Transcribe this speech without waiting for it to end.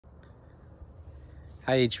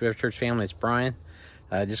Hi, HBF Church family, it's Brian.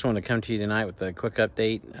 I just wanted to come to you tonight with a quick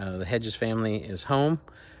update. The Hedges family is home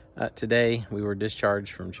today. We were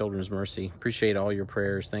discharged from Children's Mercy. Appreciate all your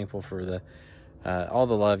prayers. Thankful for all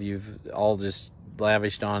the love you've all just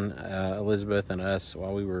lavished on Elizabeth and us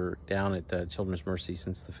while we were down at Children's Mercy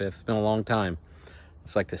since the 5th. It's been a long time.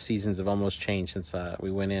 It's like the seasons have almost changed since we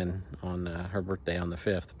went in on her birthday on the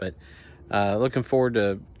 5th. But looking forward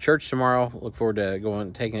to church tomorrow. Look forward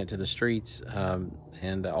to taking it to the streets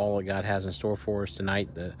and all that God has in store for us tonight.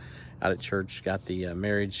 Out at church, got the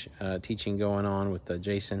marriage teaching going on with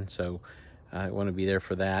Jason, so I want to be there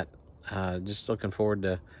for that. Just looking forward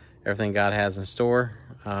to everything God has in store.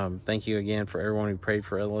 Thank you again for everyone who prayed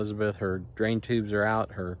for Elizabeth. Her drain tubes are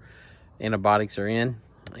out, her antibiotics are in,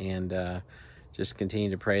 and just continue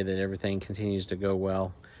to pray that everything continues to go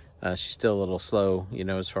well. She's still a little slow,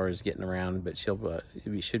 as far as getting around, but she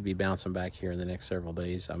should be bouncing back here in the next several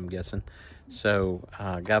days, I'm guessing. So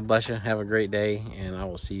God bless you. Have a great day, and I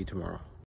will see you tomorrow.